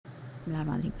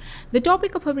Bismillahirrahmanirrahim. The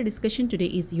topic of our discussion today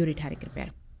is ureteric repair.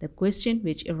 The question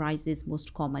which arises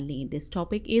most commonly in this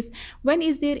topic is, when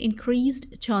is there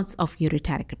increased chance of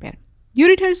ureteric repair?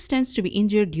 Ureters tends to be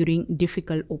injured during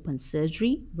difficult open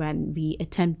surgery, when we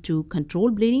attempt to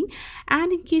control bleeding,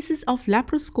 and in cases of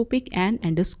laparoscopic and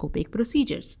endoscopic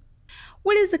procedures.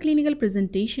 What is the clinical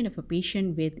presentation of a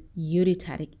patient with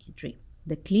ureteric injury?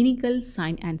 The clinical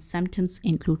signs and symptoms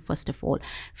include, first of all,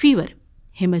 fever,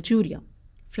 hematuria,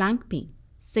 flank pain,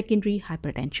 secondary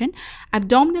hypertension,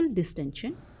 abdominal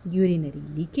distension, urinary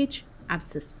leakage,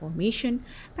 abscess formation,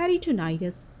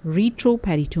 peritonitis,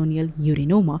 retroperitoneal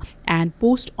urinoma, and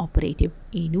postoperative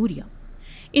anuria.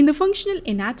 In the functional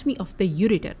anatomy of the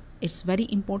ureter, it's very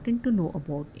important to know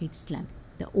about its length.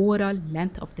 The overall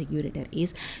length of the ureter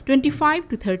is 25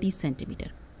 to 30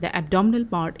 centimeter. The abdominal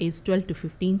part is 12 to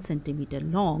 15 centimeter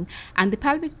long, and the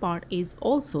pelvic part is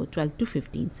also 12 to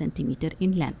 15 centimeter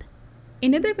in length.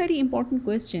 Another very important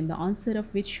question, the answer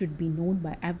of which should be known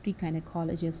by every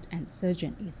gynecologist and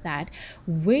surgeon, is that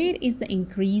where is the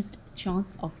increased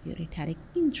chance of ureteric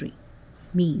injury?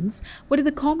 Means, what are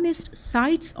the commonest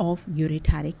sites of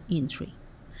ureteric injury?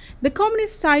 The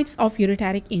commonest sites of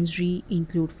ureteric injury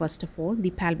include, first of all, the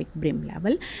pelvic brim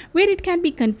level, where it can be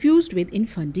confused with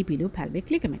infundibulopelvic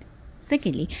ligament.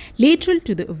 Secondly, lateral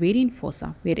to the ovarian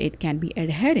fossa, where it can be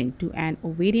adherent to an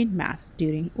ovarian mass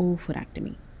during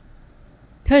oophorectomy.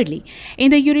 Thirdly, in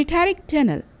the ureteric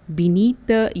tunnel beneath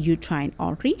the uterine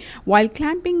artery while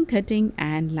clamping, cutting,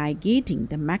 and ligating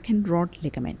the Mackenrod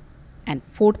ligament. And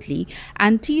fourthly,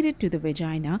 anterior to the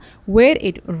vagina where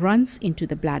it runs into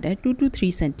the bladder 2 to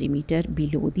 3 centimeter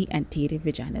below the anterior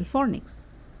vaginal fornix.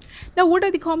 Now, what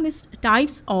are the commonest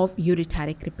types of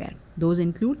ureteric repair? Those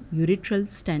include ureteral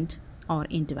stent or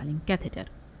indwelling catheter.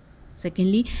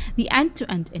 Secondly, the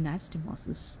end-to-end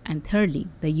anastomosis. And thirdly,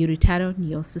 the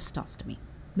ureteroneocystostomy.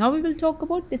 Now we will talk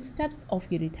about the steps of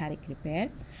ureteric repair,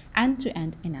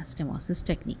 end-to-end anastomosis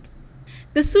technique.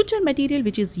 The suture material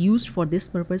which is used for this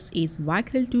purpose is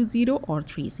Vicryl 20 or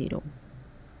 30.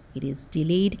 It is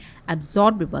delayed,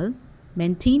 absorbable,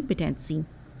 maintain patency,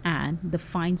 and the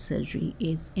fine surgery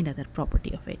is another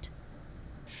property of it.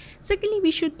 Secondly,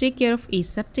 we should take care of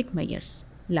aseptic measures,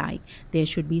 like there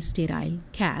should be sterile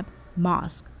cap,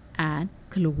 mask, and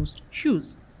closed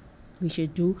shoes. We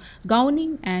should do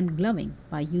gowning and gloving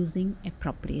by using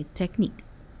appropriate technique.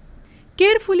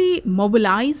 Carefully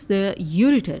mobilize the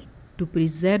ureter to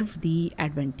preserve the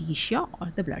adventitia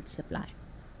or the blood supply.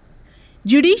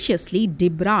 Judiciously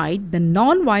debride the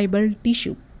non-viable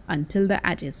tissue until the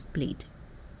edge is split.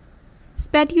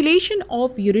 Spatulation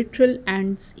of ureteral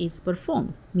ends is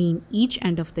performed, meaning each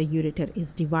end of the ureter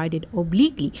is divided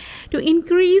obliquely to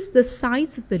increase the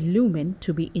size of the lumen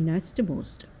to be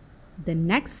anastomosed. The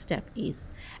next step is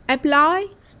apply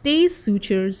stay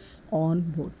sutures on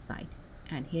both sides.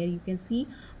 And here you can see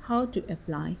how to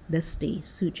apply the stay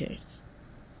sutures.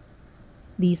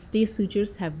 These stay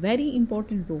sutures have very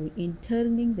important role in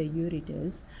turning the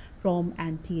ureters from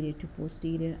anterior to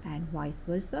posterior and vice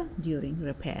versa during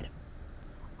repair.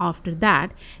 After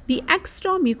that, the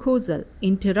extramucosal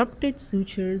interrupted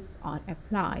sutures are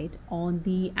applied on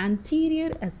the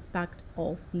anterior aspect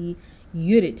of the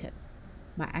ureter.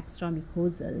 By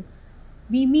extramucosal,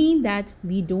 we mean that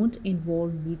we don't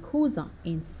involve mucosa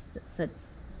in such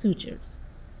sutures.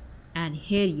 And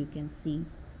here you can see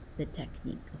the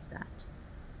technique of that.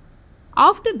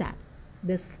 After that,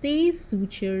 the stay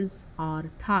sutures are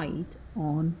tied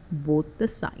on both the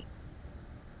sides.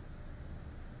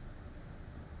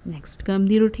 Next comes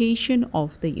the rotation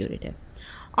of the ureter.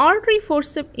 Artery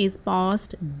forceps is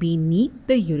passed beneath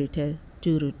the ureter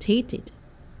to rotate it.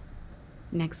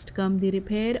 Next comes the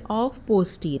repair of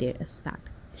posterior aspect.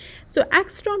 So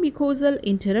extramucosal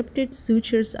interrupted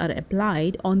sutures are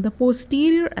applied on the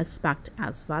posterior aspect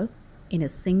as well in a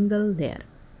single layer.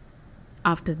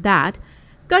 After that,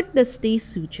 cut the stay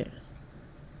sutures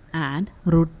and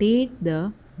rotate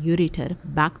the ureter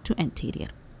back to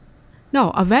anterior. Now,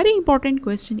 a very important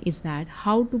question is that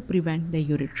how to prevent the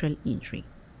ureteral injury.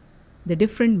 The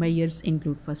different measures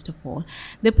include, first of all,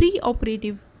 the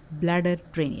preoperative bladder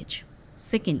drainage.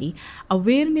 Secondly,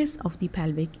 awareness of the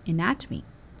pelvic anatomy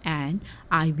and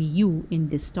IBU in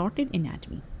distorted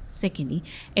anatomy. Secondly,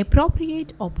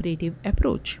 appropriate operative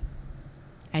approach.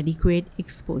 Adequate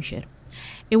exposure.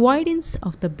 Avoidance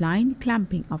of the blind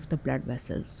clamping of the blood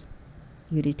vessels.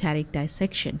 Ureteric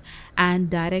dissection and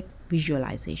direct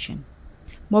visualization.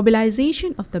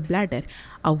 Mobilization of the bladder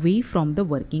away from the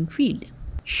working field.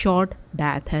 Short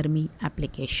diathermy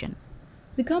application.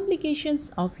 The complications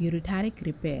of ureteric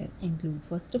repair include,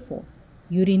 first of all,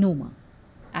 urinoma,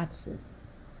 abscess,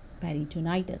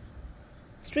 peritonitis,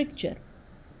 stricture,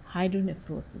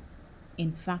 hydronephrosis,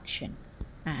 infection,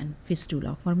 and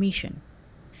fistula formation.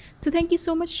 So thank you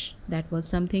so much. That was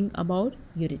something about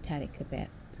ureteric repair.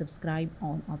 Subscribe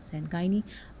on Obs and Gynae.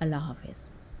 Allah Hafiz.